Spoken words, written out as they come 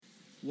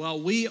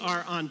Well, we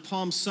are on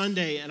Palm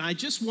Sunday, and I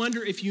just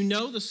wonder if you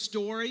know the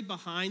story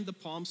behind the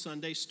Palm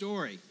Sunday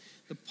story.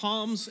 The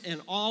palms and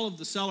all of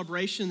the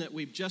celebration that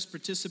we've just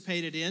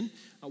participated in,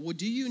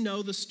 do you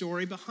know the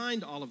story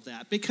behind all of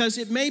that? Because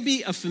it may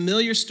be a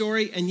familiar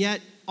story and yet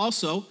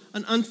also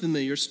an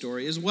unfamiliar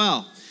story as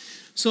well.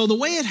 So the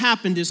way it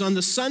happened is on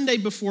the Sunday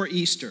before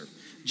Easter,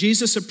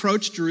 Jesus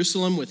approached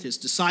Jerusalem with his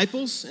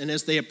disciples, and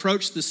as they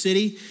approached the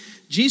city,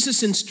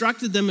 Jesus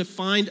instructed them to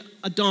find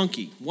a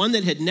donkey, one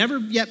that had never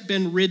yet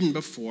been ridden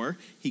before.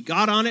 He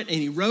got on it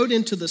and he rode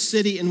into the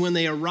city, and when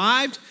they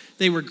arrived,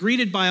 they were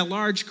greeted by a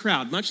large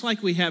crowd, much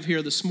like we have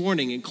here this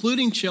morning,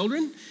 including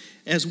children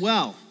as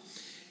well.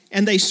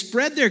 And they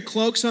spread their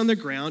cloaks on the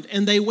ground,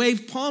 and they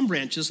waved palm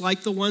branches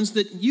like the ones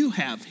that you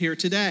have here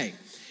today.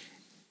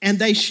 And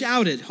they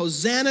shouted,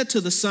 "Hosanna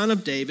to the Son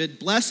of David,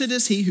 blessed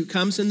is he who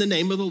comes in the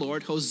name of the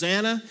Lord,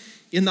 Hosanna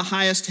in the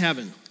highest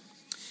heaven."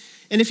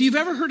 And if you've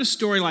ever heard a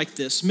story like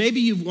this,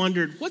 maybe you've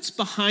wondered, what's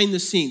behind the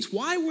scenes?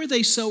 Why were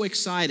they so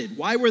excited?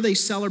 Why were they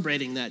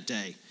celebrating that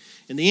day?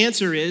 And the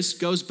answer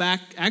goes back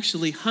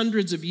actually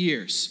hundreds of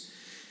years.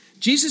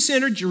 Jesus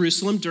entered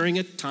Jerusalem during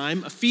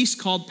a feast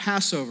called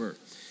Passover.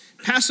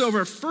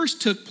 Passover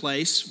first took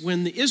place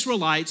when the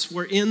Israelites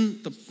were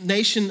in the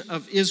nation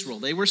of Israel.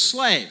 They were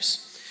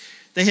slaves.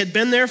 They had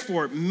been there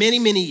for many,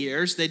 many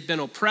years. They'd been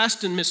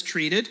oppressed and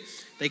mistreated.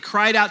 They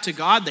cried out to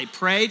God, they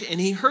prayed,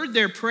 and he heard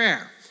their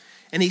prayer.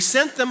 And he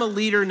sent them a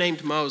leader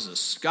named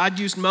Moses. God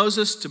used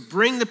Moses to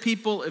bring the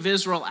people of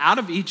Israel out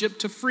of Egypt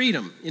to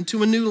freedom,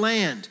 into a new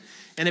land.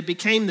 And it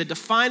became the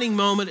defining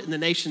moment in the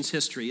nation's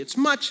history. It's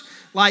much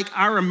like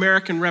our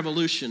American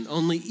Revolution,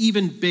 only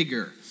even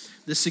bigger.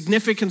 The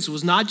significance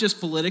was not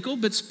just political,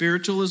 but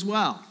spiritual as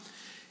well.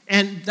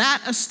 And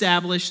that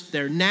established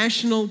their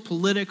national,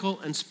 political,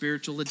 and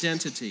spiritual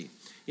identity.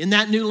 In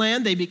that new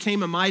land, they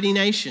became a mighty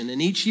nation.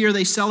 And each year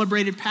they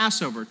celebrated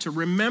Passover to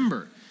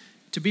remember,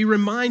 to be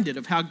reminded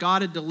of how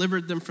God had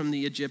delivered them from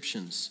the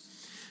Egyptians.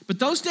 But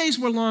those days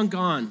were long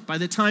gone. By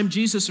the time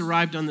Jesus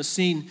arrived on the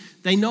scene,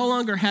 they no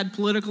longer had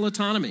political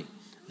autonomy.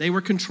 They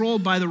were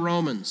controlled by the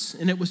Romans,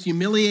 and it was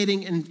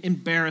humiliating and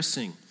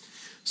embarrassing.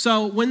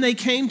 So when they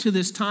came to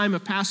this time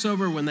of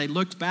Passover, when they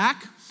looked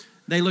back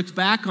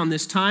on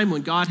this time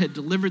when God had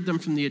delivered them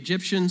from the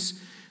Egyptians.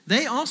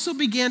 They also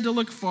began to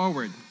look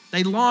forward.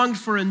 They longed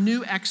for a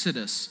new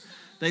Exodus.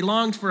 They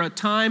longed for a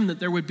time that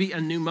there would be a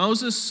new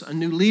Moses, a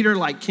new leader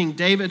like King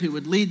David who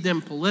would lead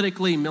them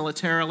politically,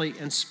 militarily,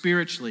 and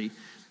spiritually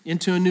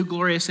into a new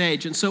glorious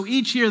age. And so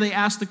each year they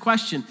asked the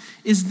question,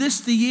 is this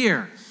the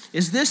year?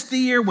 Is this the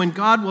year when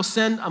God will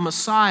send a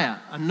Messiah,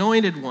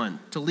 anointed one,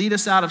 to lead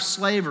us out of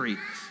slavery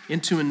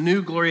into a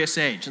new glorious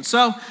age? And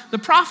so the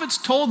prophets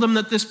told them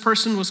that this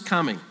person was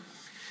coming.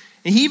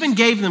 And he even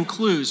gave them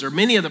clues, or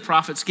many of the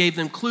prophets gave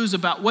them clues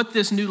about what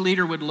this new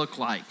leader would look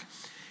like.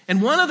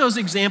 And one of those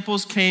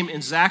examples came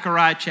in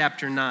Zechariah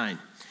chapter 9.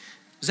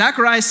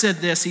 Zechariah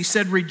said this, he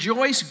said,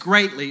 "Rejoice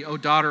greatly, O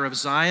daughter of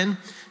Zion.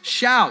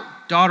 Shout,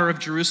 daughter of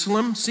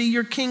Jerusalem. See,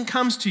 your king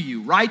comes to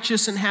you,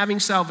 righteous and having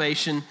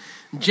salvation,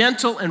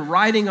 gentle and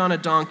riding on a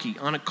donkey,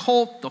 on a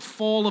colt, the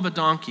foal of a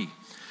donkey."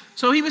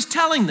 So he was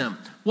telling them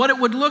what it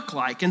would look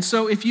like. And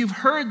so if you've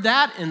heard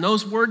that and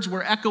those words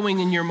were echoing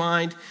in your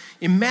mind,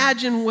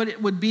 imagine what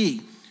it would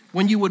be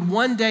when you would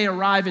one day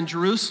arrive in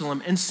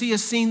Jerusalem and see a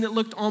scene that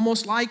looked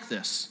almost like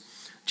this.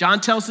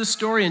 John tells this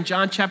story in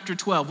John chapter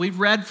 12. We've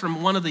read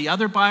from one of the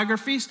other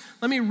biographies.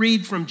 Let me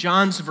read from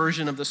John's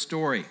version of the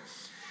story. It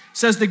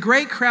says, "The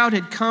great crowd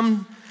had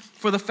come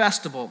for the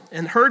festival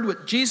and heard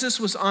what Jesus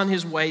was on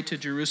his way to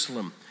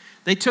Jerusalem.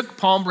 They took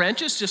palm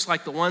branches, just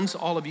like the ones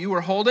all of you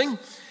are holding,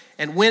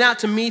 and went out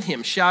to meet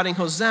him, shouting,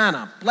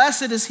 'Hosanna!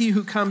 Blessed is he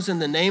who comes in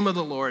the name of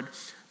the Lord.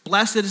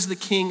 Blessed is the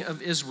King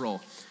of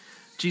Israel.'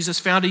 Jesus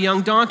found a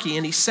young donkey,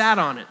 and he sat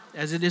on it,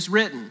 as it is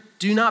written,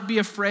 'Do not be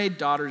afraid,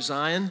 daughter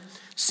Zion.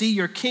 See,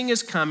 your king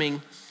is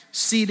coming,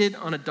 seated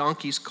on a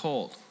donkey's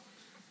colt.'"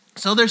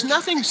 So there's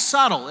nothing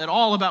subtle at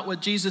all about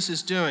what Jesus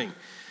is doing.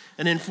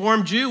 An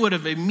informed Jew would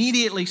have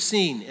immediately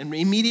seen and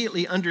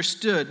immediately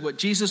understood what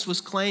Jesus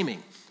was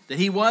claiming, that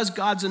he was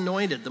God's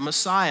anointed, the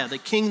Messiah, the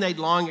king they'd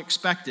long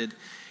expected.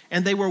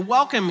 And they were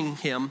welcoming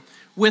him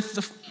with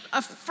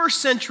a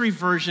first century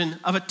version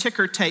of a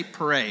ticker tape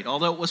parade,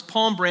 although it was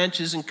palm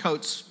branches and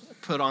coats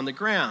put on the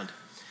ground.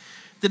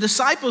 The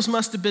disciples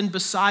must have been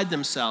beside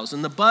themselves,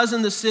 and the buzz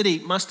in the city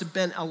must have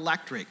been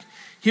electric.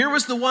 Here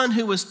was the one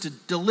who was to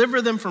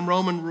deliver them from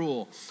Roman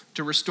rule,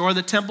 to restore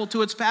the temple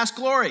to its past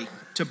glory,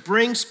 to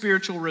bring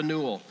spiritual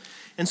renewal.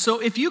 And so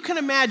if you can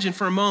imagine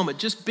for a moment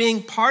just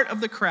being part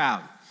of the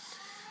crowd,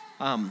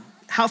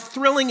 how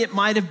thrilling it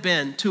might have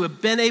been to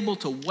have been able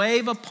to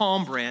wave a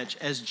palm branch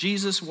as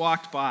Jesus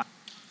walked by.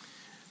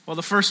 Well,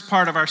 the first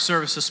part of our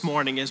service this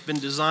morning has been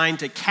designed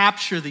to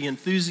capture the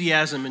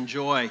enthusiasm and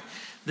joy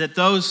that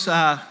those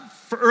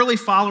early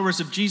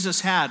followers of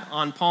Jesus had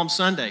on Palm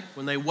Sunday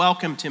when they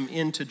welcomed him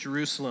into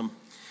Jerusalem.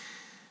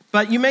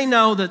 But you may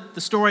know that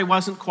the story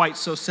wasn't quite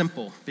so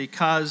simple,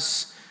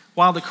 because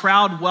while the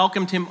crowd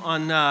welcomed him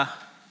on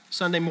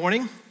Sunday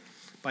morning,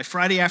 by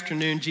Friday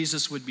afternoon,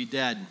 Jesus would be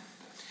dead.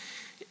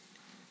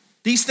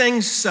 These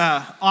things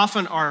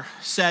often are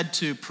said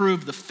to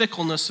prove the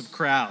fickleness of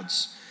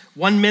crowds.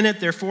 1 minute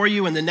they're for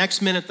you, and the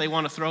next minute they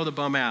want to throw the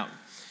bum out.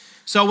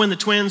 So when the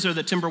Twins or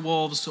the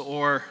Timberwolves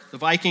or the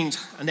Vikings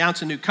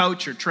announce a new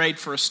coach or trade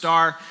for a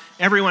star,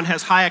 everyone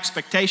has high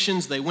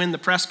expectations. They win the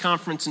press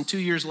conference, and 2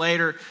 years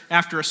later,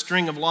 after a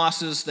string of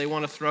losses, they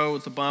want to throw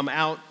the bum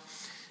out.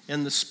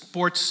 And the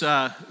sports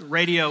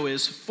radio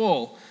is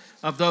full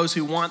of those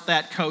who want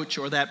that coach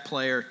or that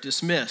player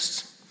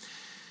dismissed.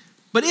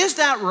 But is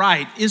that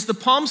right? Is the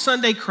Palm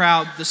Sunday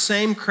crowd the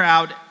same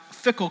crowd,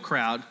 fickle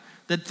crowd,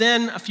 that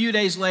then a few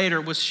days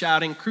later was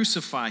shouting,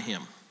 "Crucify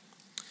him"?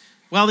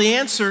 Well, the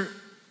answer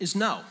is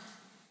no.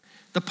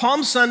 The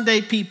Palm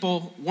Sunday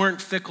people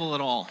weren't fickle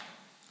at all.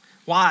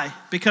 Why?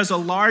 Because a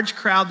large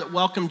crowd that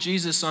welcomed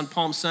Jesus on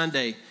Palm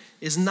Sunday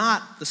is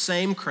not the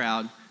same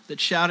crowd that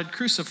shouted,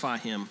 "Crucify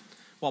him,"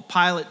 while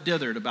Pilate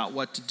dithered about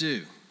what to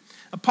do.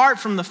 Apart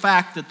from the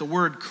fact that the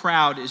word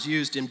crowd is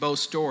used in both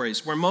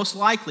stories, we're most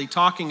likely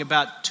talking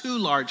about two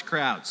large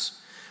crowds.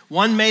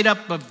 One made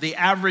up of the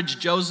average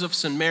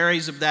Josephs and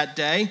Marys of that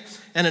day,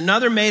 and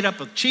another made up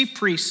of chief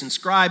priests and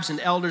scribes and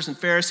elders and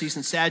Pharisees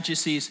and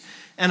Sadducees,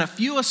 and a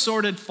few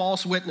assorted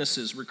false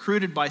witnesses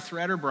recruited by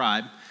threat or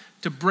bribe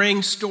to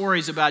bring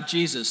stories about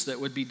Jesus that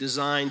would be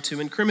designed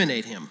to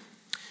incriminate him.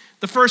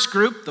 The first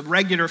group, the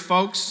regular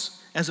folks,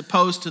 as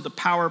opposed to the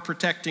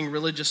power-protecting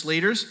religious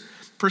leaders,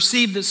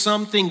 perceived that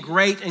something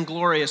great and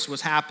glorious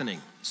was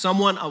happening.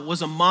 Someone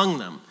was among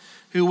them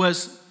who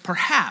was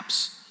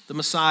perhaps the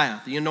Messiah,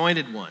 the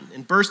anointed one.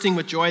 And bursting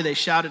with joy, they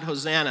shouted,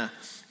 "Hosanna,"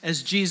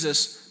 as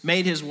Jesus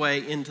made his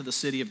way into the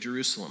city of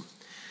Jerusalem.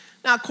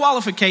 Now,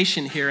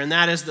 qualification here, and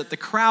that is that the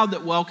crowd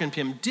that welcomed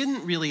him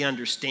didn't really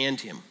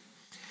understand him.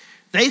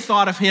 They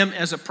thought of him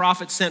as a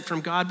prophet sent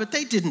from God, but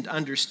they didn't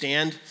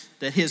understand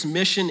that his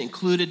mission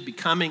included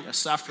becoming a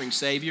suffering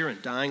Savior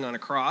and dying on a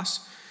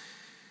cross.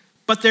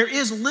 But there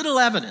is little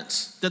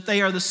evidence that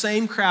they are the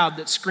same crowd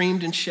that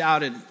screamed and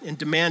shouted and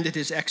demanded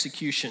his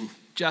execution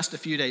just a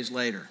few days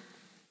later.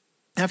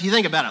 Now, if you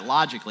think about it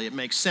logically, it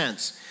makes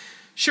sense.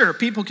 Sure,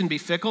 people can be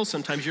fickle.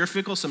 Sometimes you're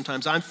fickle,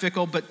 sometimes I'm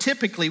fickle, but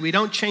typically we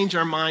don't change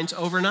our minds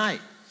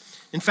overnight.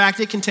 In fact,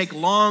 it can take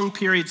long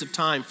periods of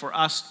time for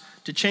us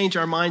to change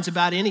our minds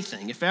about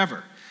anything, if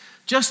ever.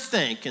 Just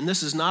think, and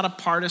this is not a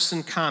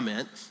partisan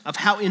comment, of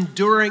how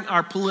enduring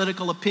our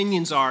political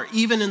opinions are,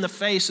 even in the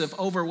face of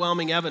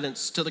overwhelming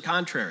evidence to the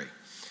contrary.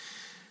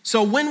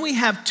 So when we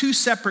have two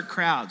separate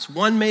crowds,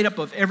 one made up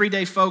of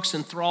everyday folks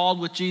enthralled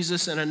with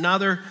Jesus and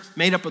another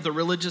made up of the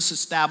religious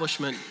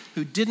establishment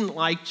who didn't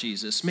like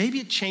Jesus, maybe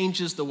it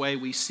changes the way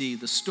we see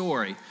the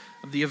story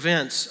of the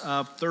events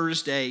of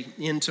Thursday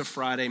into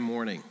Friday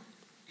morning.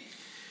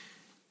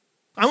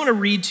 I want to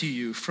read to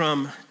you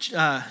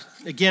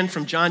again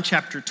from John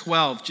chapter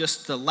 12,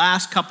 just the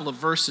last couple of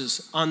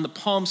verses on the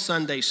Palm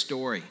Sunday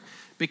story,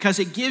 because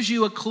it gives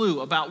you a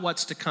clue about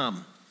what's to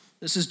come.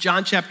 This is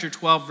John chapter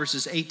 12,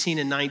 verses 18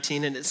 and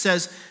 19, and it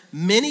says,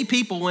 "Many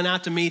people went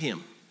out to meet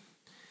him.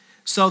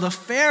 So the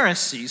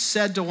Pharisees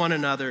said to one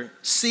another,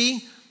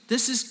 'See,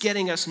 this is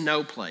getting us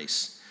no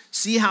place.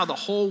 See how the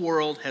whole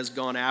world has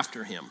gone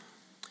after him.'"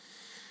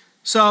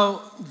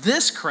 So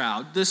this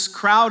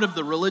crowd of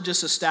the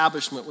religious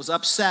establishment was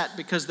upset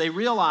because they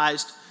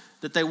realized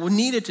that they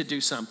needed to do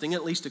something,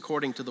 at least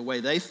according to the way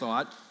they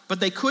thought,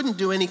 but they couldn't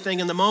do anything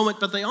in the moment,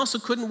 but they also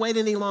couldn't wait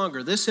any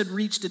longer. This had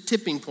reached a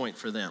tipping point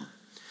for them.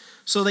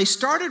 So they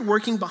started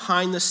working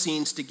behind the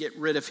scenes to get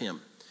rid of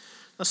him.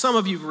 Now, some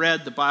of you have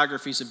read the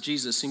biographies of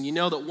Jesus, and you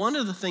know that one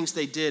of the things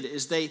they did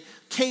is they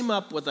came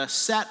up with a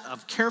set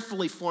of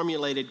carefully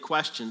formulated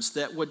questions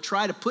that would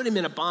try to put him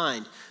in a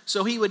bind,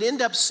 so he would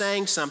end up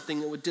saying something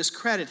that would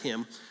discredit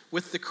him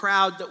with the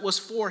crowd that was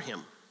for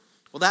him.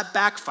 Well, that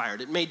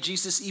backfired. It made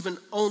Jesus even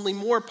only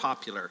more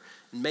popular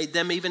and made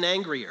them even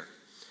angrier.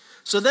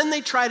 So then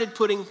they tried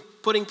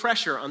putting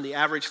pressure on the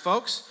average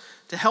folks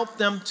to help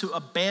them to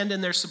abandon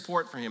their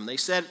support for him. They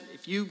said,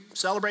 "If you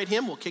celebrate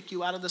him, we'll kick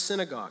you out of the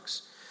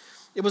synagogues."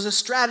 It was a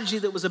strategy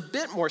that was a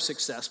bit more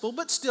successful,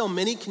 but still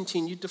many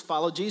continued to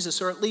follow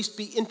Jesus, or at least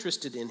be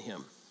interested in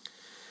him.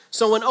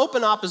 So when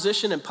open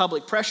opposition and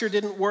public pressure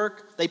didn't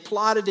work, they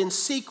plotted in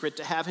secret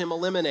to have him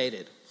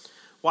eliminated.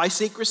 Why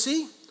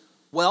secrecy?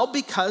 Well,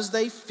 because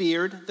they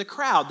feared the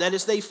crowd. That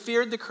is, they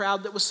feared the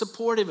crowd that was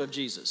supportive of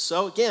Jesus.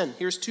 So again,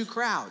 here's two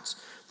crowds.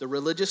 The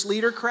religious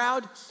leader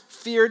crowd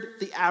feared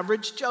the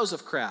average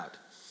Joseph crowd.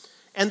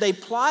 And they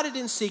plotted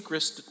in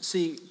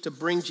secrecy to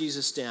bring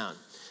Jesus down.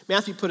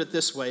 Matthew put it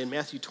this way in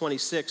Matthew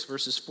 26,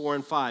 verses 4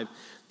 and 5.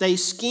 They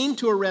schemed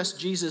to arrest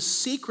Jesus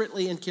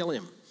secretly and kill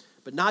him,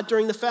 but not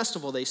during the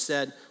festival, they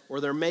said,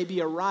 or there may be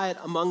a riot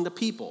among the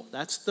people.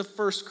 That's the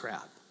first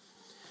crowd.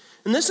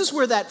 And this is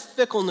where that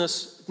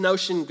fickleness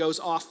notion goes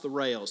off the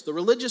rails. The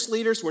religious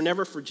leaders were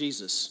never for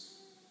Jesus.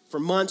 For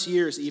months,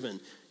 years even.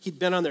 He'd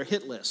been on their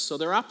hit list, so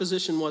their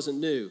opposition wasn't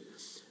new.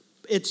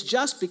 It's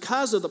just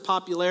because of the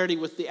popularity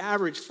with the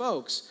average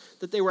folks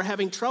that they were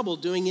having trouble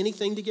doing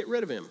anything to get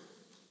rid of him.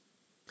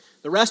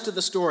 The rest of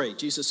the story,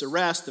 Jesus'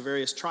 arrest, the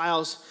various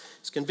trials,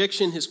 his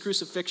conviction, his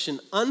crucifixion,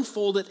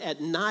 unfolded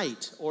at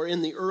night or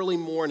in the early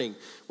morning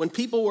when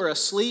people were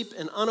asleep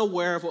and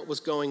unaware of what was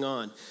going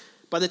on.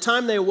 By the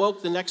time they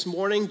awoke the next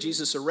morning,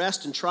 Jesus'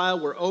 arrest and trial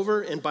were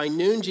over, and by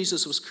noon,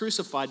 Jesus was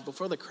crucified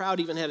before the crowd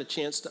even had a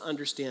chance to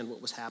understand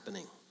what was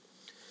happening.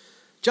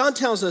 John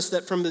tells us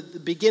that from the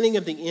beginning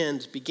of the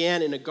end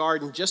began in a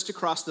garden just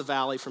across the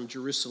valley from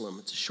Jerusalem.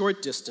 It's a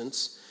short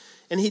distance,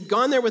 and he'd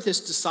gone there with his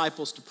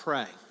disciples to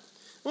pray.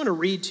 I want to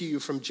read to you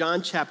from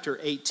John chapter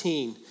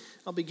 18.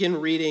 I'll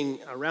begin reading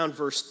around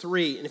verse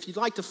 3, and if you'd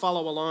like to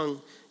follow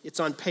along, it's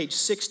on page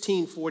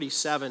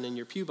 1647 in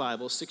your pew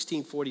Bible,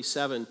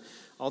 1647,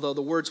 although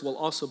the words will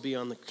also be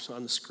on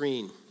the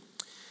screen.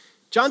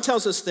 John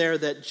tells us there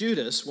that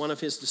Judas, one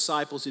of his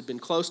disciples who'd been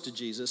close to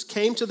Jesus,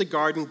 came to the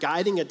garden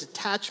guiding a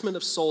detachment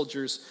of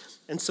soldiers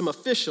and some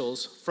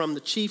officials from the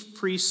chief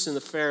priests and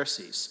the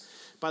Pharisees.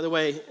 By the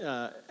way,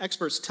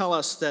 experts tell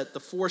us that the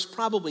force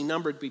probably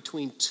numbered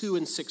between 200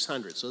 and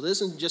 600. So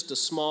this isn't just a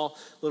small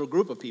little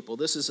group of people.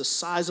 This is a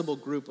sizable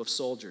group of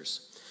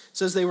soldiers. It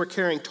says they were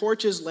carrying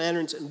torches,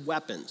 lanterns, and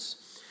weapons.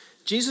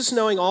 Jesus,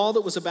 knowing all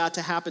that was about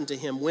to happen to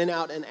him, went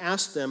out and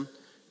asked them,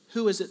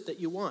 "Who is it that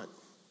you want?"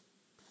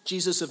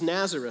 "Jesus of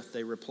Nazareth,"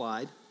 they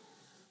replied.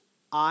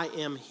 "I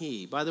am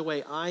he." By the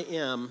way, I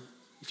am,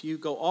 if you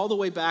go all the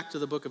way back to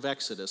the book of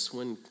Exodus,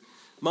 when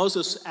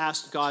Moses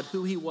asked God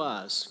who he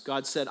was,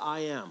 God said, "I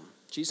am."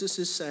 Jesus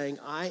is saying,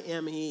 "I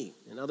am he."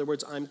 In other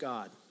words, I'm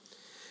God.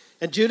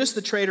 And Judas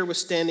the traitor was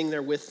standing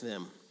there with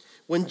them.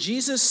 When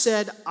Jesus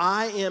said,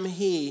 "I am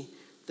he,"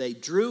 they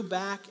drew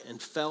back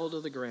and fell to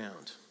the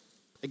ground.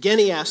 Again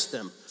he asked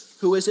them,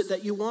 "Who is it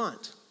that you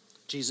want?"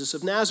 "Jesus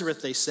of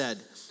Nazareth," they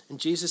said. And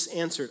Jesus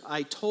answered,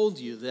 "I told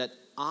you that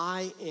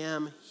I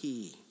am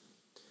he."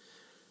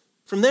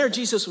 From there,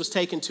 Jesus was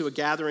taken to a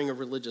gathering of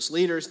religious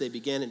leaders. They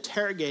began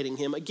interrogating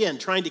him, again,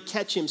 trying to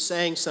catch him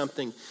saying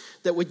something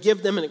that would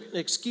give them an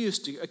excuse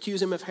to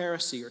accuse him of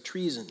heresy or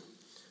treason.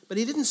 But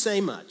he didn't say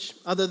much,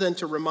 other than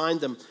to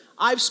remind them,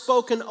 "I've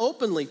spoken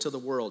openly to the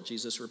world,"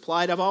 Jesus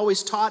replied. "I've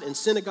always taught in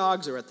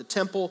synagogues or at the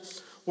temple,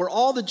 where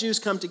all the Jews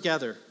come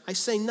together. I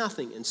say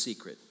nothing in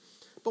secret.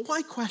 But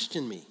why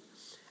question me?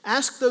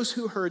 Ask those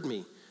who heard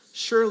me.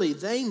 Surely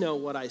they know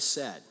what I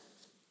said."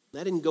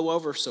 That didn't go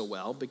over so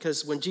well,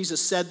 because when Jesus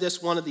said this,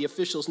 one of the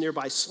officials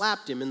nearby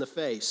slapped him in the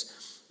face.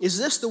 "Is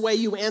this the way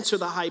you answer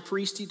the high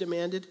priest?" he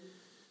demanded.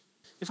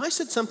 "If I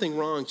said something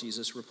wrong,"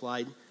 Jesus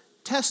replied,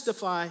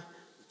 "testify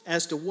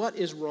as to what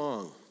is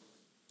wrong.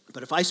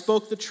 But if I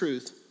spoke the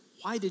truth,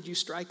 why did you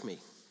strike me?"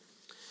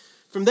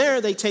 From there,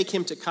 they take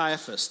him to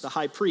Caiaphas, the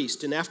high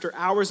priest, and after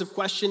hours of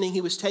questioning,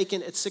 he was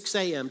taken at 6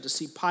 a.m. to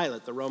see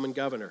Pilate, the Roman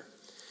governor.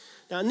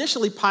 Now,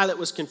 initially, Pilate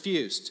was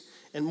confused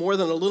and more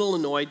than a little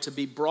annoyed to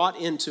be brought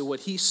into what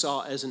he saw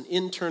as an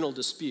internal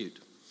dispute.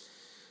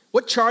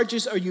 "What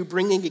charges are you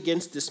bringing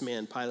against this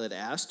man?" Pilate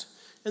asked.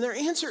 And their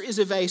answer is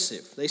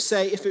evasive. They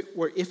say,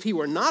 if he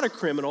were not a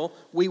criminal,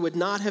 we would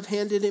not have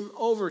handed him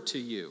over to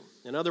you.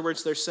 In other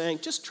words, they're saying,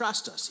 just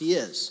trust us, he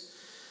is.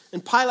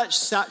 And Pilate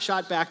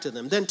shot back to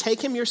them, "Then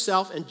take him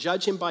yourself and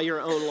judge him by your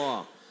own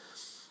law."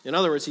 In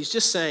other words, he's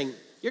just saying,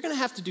 you're going to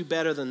have to do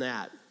better than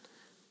that.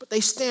 But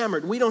they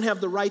stammered, "We don't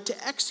have the right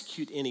to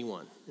execute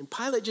anyone." And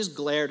Pilate just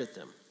glared at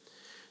them.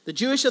 The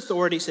Jewish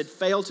authorities had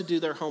failed to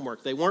do their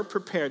homework. They weren't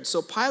prepared.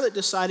 So Pilate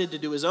decided to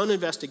do his own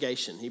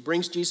investigation. He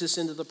brings Jesus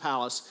into the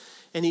palace,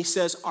 and he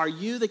says, "Are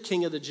you the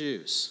king of the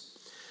Jews?"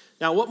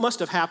 Now, what must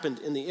have happened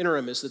in the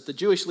interim is that the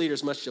Jewish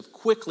leaders must have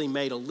quickly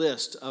made a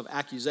list of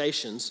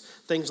accusations,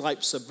 things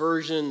like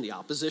subversion, the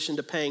opposition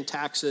to paying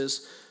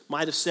taxes,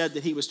 might have said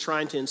that he was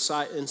trying to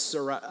incite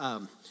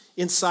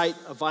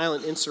a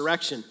violent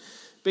insurrection.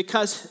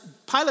 Because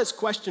Pilate's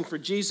question for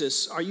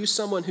Jesus, "Are you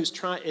someone who's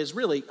trying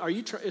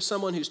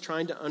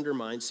to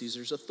undermine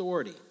Caesar's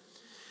authority?"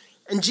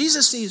 And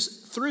Jesus sees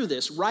through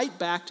this right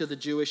back to the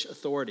Jewish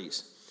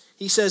authorities.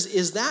 He says,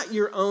 "Is that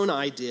your own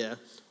idea,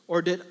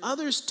 or did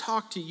others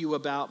talk to you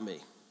about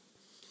me?"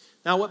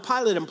 Now, what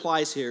Pilate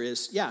implies here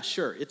is, yeah,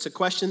 sure, it's a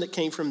question that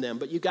came from them,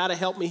 but you got to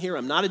help me here.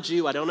 I'm not a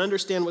Jew. I don't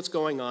understand what's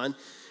going on.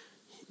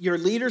 Your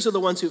leaders are the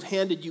ones who've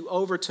handed you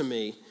over to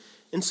me.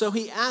 And so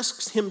he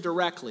asks him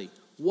directly,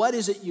 "What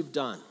is it you've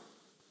done?"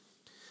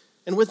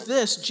 And with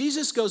this,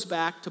 Jesus goes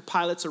back to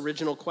Pilate's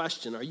original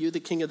question, "Are you the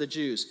king of the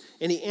Jews?"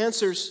 And he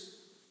answers,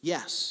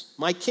 "Yes.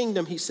 My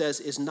kingdom," he says,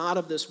 "is not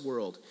of this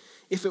world.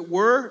 If it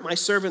were, my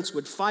servants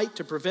would fight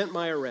to prevent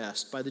my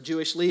arrest by the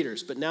Jewish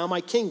leaders, but now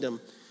my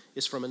kingdom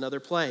is from another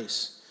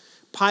place."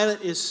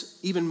 Pilate is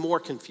even more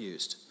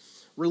confused,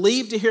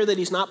 relieved to hear that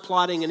he's not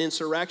plotting an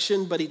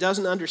insurrection, but he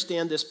doesn't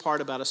understand this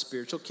part about a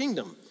spiritual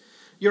kingdom.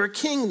 "You're a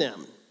king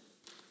then?"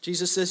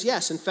 Jesus says,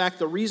 "Yes. In fact,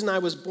 the reason I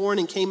was born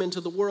and came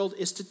into the world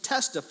is to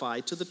testify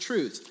to the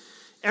truth.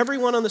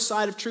 Everyone on the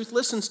side of truth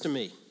listens to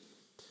me."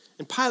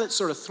 And Pilate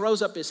sort of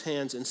throws up his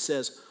hands and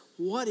says,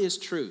 "What is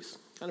truth?"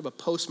 Kind of a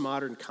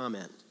postmodern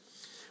comment.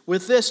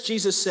 With this,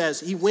 Jesus says,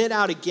 he went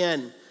out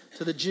again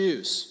to the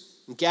Jews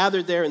and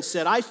gathered there and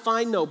said, "I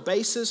find no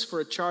basis for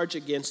a charge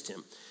against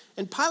him."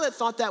 And Pilate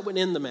thought that would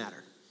end the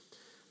matter.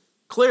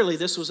 Clearly,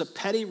 this was a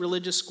petty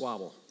religious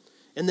squabble.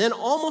 And then,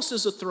 almost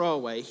as a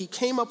throwaway, he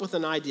came up with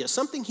an idea,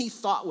 something he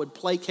thought would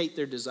placate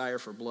their desire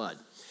for blood.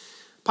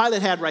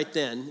 Pilate had right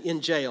then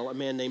in jail a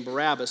man named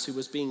Barabbas who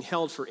was being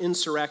held for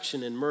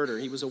insurrection and murder.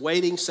 He was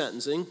awaiting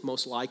sentencing,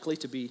 most likely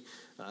to be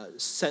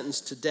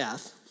sentenced to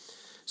death.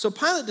 So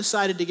Pilate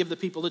decided to give the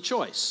people the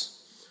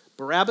choice: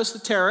 Barabbas the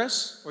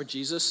terrorist, or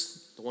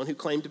Jesus, the one who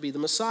claimed to be the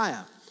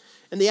Messiah.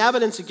 And the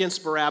evidence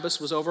against Barabbas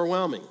was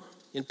overwhelming.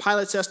 In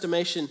Pilate's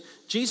estimation,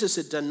 Jesus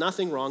had done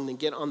nothing wrong than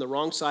get on the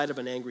wrong side of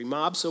an angry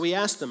mob, so he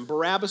asked them,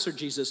 Barabbas or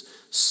Jesus,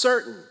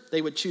 certain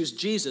they would choose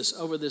Jesus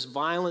over this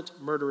violent,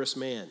 murderous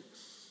man.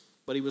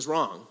 But he was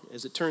wrong,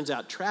 as it turns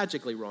out,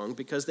 tragically wrong,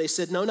 because they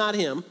said, no, not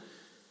him.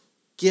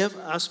 Give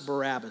us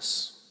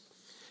Barabbas.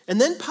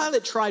 And then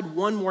Pilate tried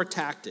one more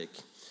tactic.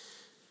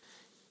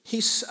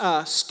 He's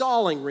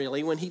stalling,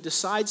 really, when he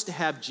decides to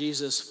have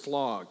Jesus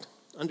flogged.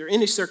 Under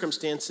any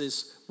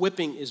circumstances,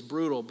 whipping is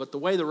brutal, but the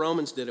way the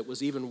Romans did it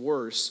was even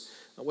worse.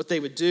 What they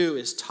would do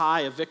is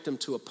tie a victim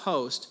to a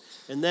post,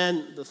 and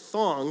then the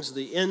thongs,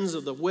 the ends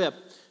of the whip,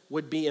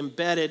 would be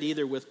embedded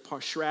either with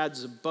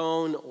shreds of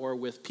bone or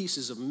with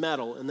pieces of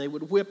metal, and they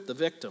would whip the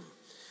victim.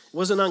 It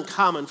wasn't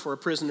uncommon for a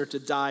prisoner to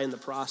die in the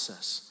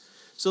process.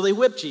 So they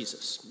whipped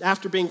Jesus.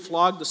 After being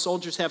flogged, the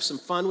soldiers have some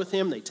fun with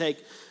him. They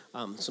take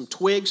some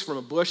twigs from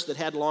a bush that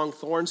had long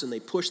thorns, and they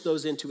push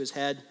those into his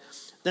head.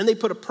 Then they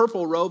put a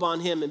purple robe on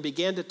him and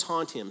began to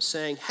taunt him,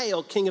 saying,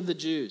 "Hail, King of the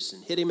Jews,"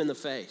 and hit him in the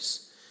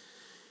face.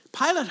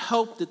 Pilate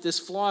hoped that this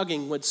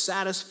flogging would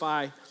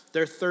satisfy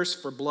their thirst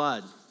for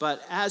blood,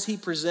 but as he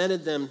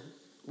presented them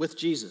with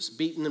Jesus,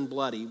 beaten and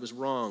bloody, he was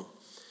wrong.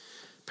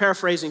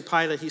 Paraphrasing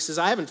Pilate, he says,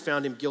 "I haven't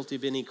found him guilty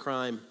of any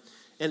crime."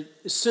 And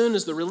as soon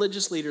as the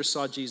religious leaders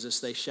saw Jesus,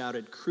 they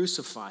shouted,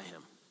 "Crucify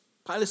him."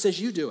 Pilate says,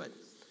 "You do it."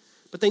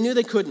 But they knew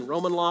they couldn't.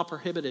 Roman law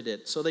prohibited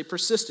it, so they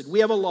persisted. "We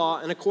have a law,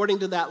 and according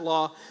to that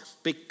law,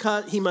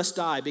 because he must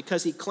die,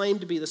 because he claimed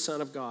to be the Son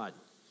of God."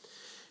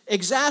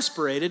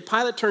 Exasperated,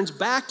 Pilate turns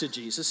back to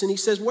Jesus, and he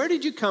says, "Where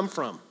did you come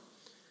from?"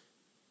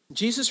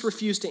 Jesus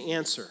refused to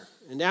answer,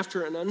 and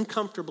after an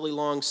uncomfortably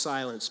long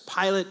silence,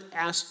 Pilate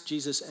asked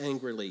Jesus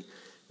angrily,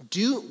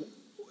 Do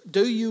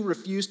you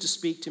refuse to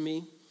speak to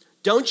me?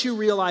 Don't you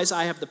realize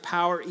I have the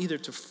power either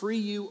to free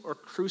you or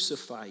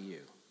crucify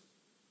you?"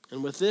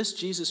 And with this,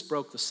 Jesus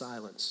broke the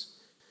silence.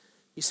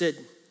 He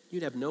said,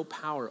 "You'd have no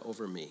power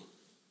over me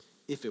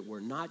if it were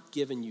not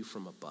given you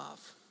from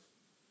above."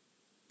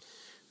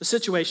 The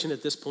situation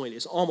at this point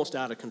is almost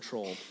out of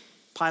control.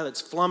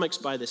 Pilate's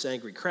flummoxed by this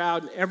angry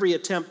crowd. Every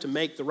attempt to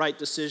make the right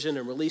decision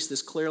and release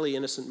this clearly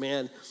innocent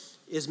man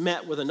is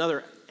met with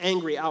another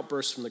angry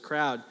outburst from the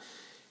crowd.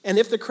 And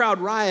if the crowd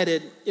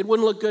rioted, it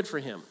wouldn't look good for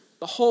him.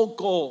 The whole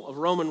goal of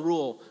Roman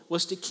rule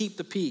was to keep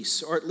the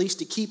peace, or at least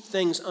to keep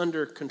things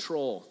under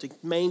control, to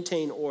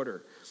maintain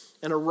order.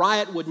 And a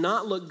riot would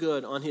not look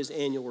good on his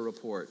annual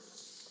report.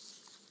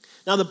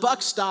 Now, the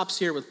buck stops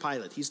here with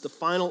Pilate. He's the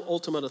final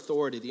ultimate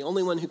authority, the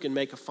only one who can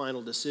make a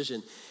final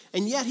decision.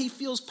 And yet he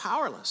feels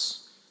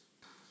powerless.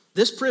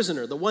 This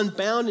prisoner, the one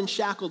bound and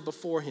shackled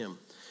before him,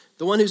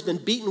 the one who's been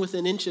beaten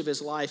within an inch of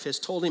his life, has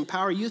told him,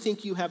 "Power, you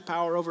think you have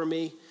power over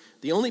me?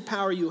 The only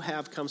power you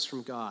have comes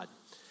from God."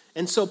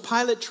 And so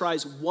Pilate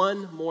tries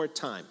one more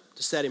time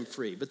to set him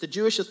free. But the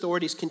Jewish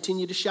authorities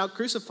continue to shout,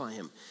 "Crucify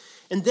him."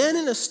 And then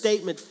in a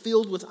statement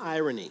filled with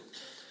irony,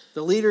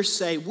 the leaders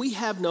say, "We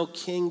have no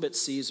king but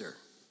Caesar."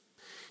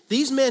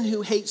 These men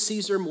who hate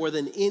Caesar more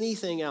than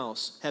anything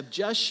else have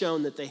just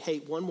shown that they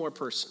hate one more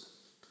person.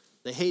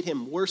 They hate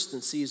him worse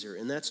than Caesar,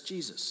 and that's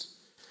Jesus.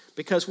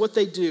 Because what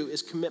they do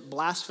is commit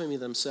blasphemy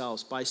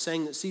themselves by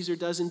saying that Caesar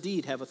does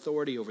indeed have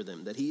authority over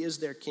them, that he is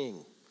their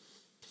king.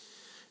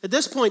 At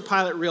this point,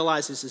 Pilate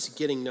realizes he's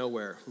getting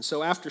nowhere. And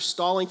so after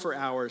stalling for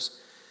hours,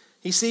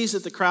 he sees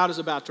that the crowd is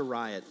about to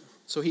riot.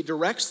 So he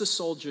directs the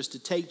soldiers to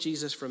take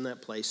Jesus from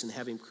that place and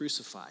have him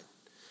crucified.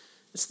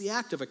 It's the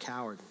act of a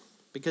coward,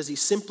 because he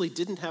simply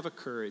didn't have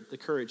the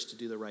courage to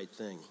do the right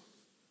thing.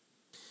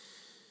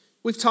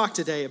 We've talked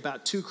today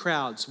about two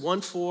crowds, one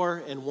for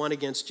and one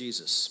against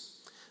Jesus.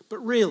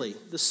 But really,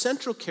 the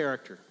central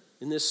character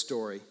in this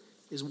story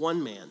is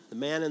one man, the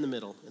man in the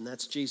middle, and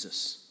that's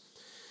Jesus.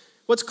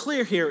 What's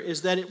clear here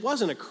is that it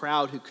wasn't a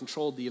crowd who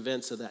controlled the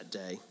events of that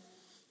day.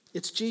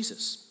 It's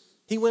Jesus.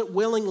 He went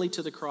willingly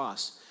to the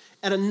cross.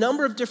 At a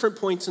number of different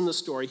points in the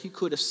story, he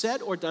could have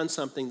said or done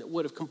something that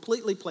would have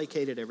completely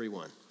placated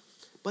everyone.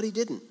 But he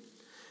didn't.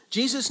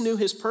 Jesus knew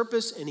his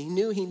purpose, and he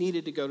knew he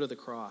needed to go to the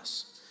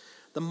cross.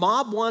 The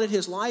mob wanted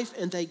his life,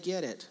 and they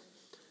get it.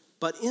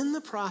 But in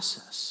the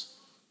process,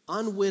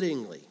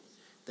 unwittingly,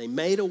 they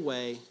made a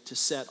way to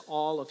set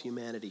all of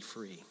humanity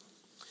free.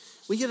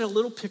 We get a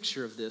little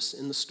picture of this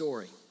in the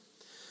story.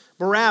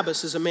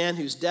 Barabbas is a man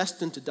who's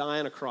destined to die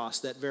on a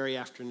cross that very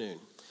afternoon.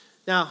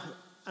 Now,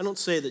 I don't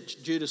say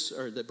that Judas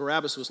or that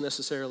Barabbas was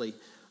necessarily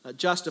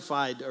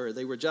justified, or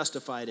they were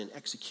justified in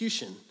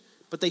execution,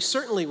 but they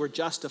certainly were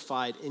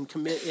justified in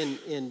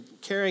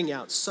carrying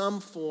out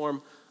some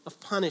form of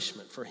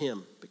punishment for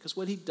him, because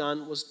what he'd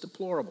done was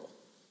deplorable.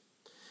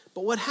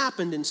 But what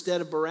happened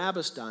instead of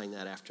Barabbas dying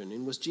that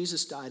afternoon was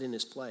Jesus died in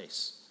his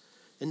place.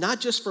 And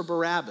not just for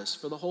Barabbas,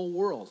 for the whole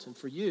world, and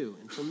for you,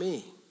 and for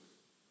me.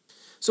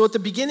 So at the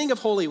beginning of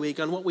Holy Week,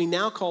 on what we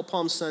now call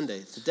Palm Sunday,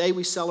 the day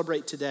we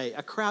celebrate today,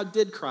 a crowd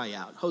did cry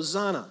out,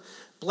 "Hosanna!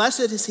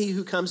 Blessed is he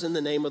who comes in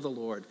the name of the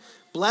Lord.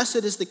 Blessed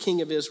is the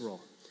King of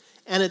Israel."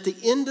 And at the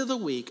end of the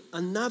week,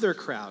 another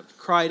crowd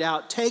cried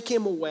out, "Take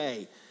him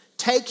away,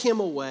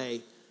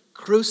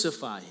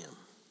 crucify him."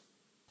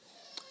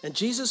 And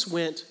Jesus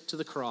went to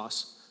the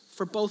cross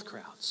for both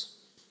crowds.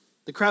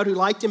 The crowd who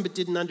liked him but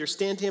didn't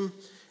understand him,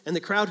 and the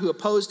crowd who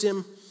opposed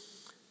him,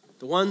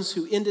 the ones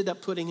who ended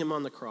up putting him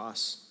on the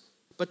cross,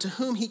 but to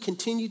whom he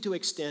continued to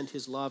extend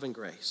his love and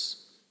grace.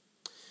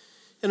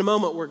 In a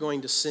moment, we're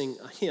going to sing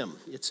a hymn.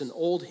 It's an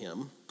old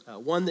hymn,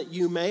 one that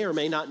you may or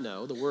may not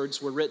know. The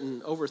words were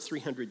written over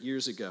 300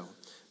 years ago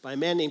by a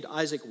man named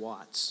Isaac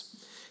Watts.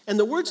 And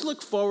the words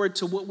look forward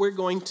to what we're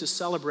going to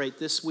celebrate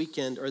this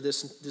weekend or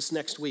this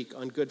next week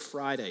on Good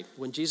Friday,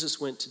 when Jesus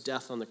went to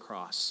death on the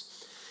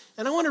cross.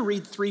 And I want to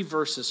read 3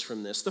 verses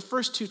from this. The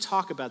first 2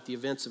 talk about the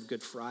events of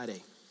Good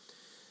Friday.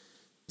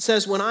 It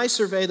says, "When I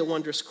survey the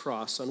wondrous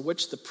cross on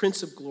which the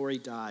Prince of Glory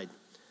died,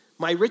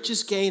 my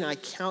richest gain I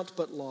count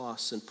but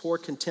loss and pour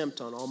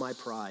contempt on all my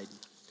pride.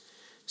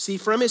 See,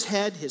 from his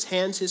head, his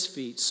hands, his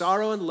feet,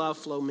 sorrow and love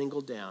flow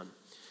mingled down.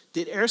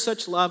 Did e'er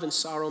such love and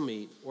sorrow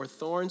meet, or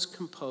thorns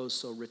compose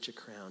so rich a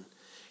crown?"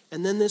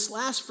 And then this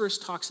last verse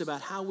talks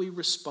about how we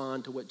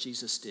respond to what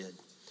Jesus did.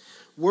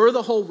 "Were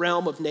the whole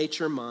realm of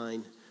nature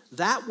mine,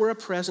 that were a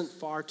present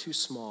far too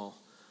small.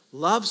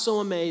 Love so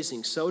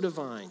amazing, so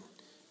divine,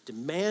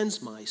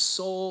 demands my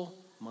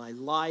soul, my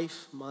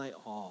life, my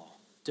all."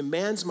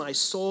 Demands my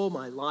soul,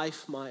 my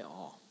life, my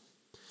all.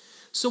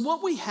 So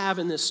what we have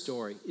in this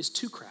story is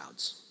 2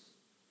 crowds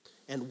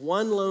and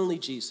one lonely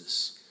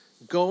Jesus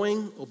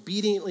going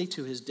obediently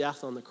to his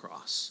death on the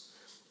cross.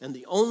 And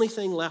the only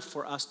thing left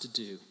for us to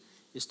do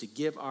is to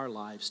give our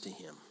lives to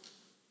him.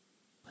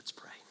 Let's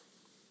pray.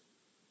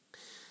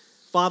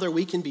 Father,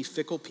 we can be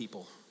fickle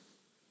people,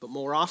 but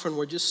more often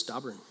we're just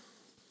stubborn.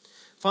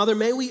 Father,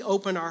 may we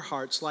open our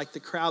hearts like the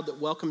crowd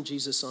that welcomed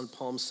Jesus on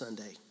Palm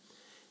Sunday.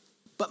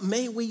 But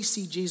may we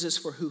see Jesus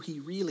for who he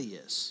really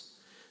is,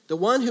 the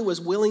one who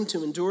was willing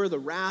to endure the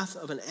wrath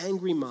of an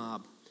angry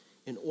mob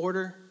in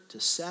order to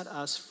set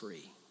us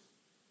free.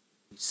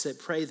 We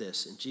pray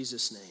this in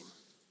Jesus' name.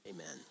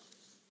 Amen.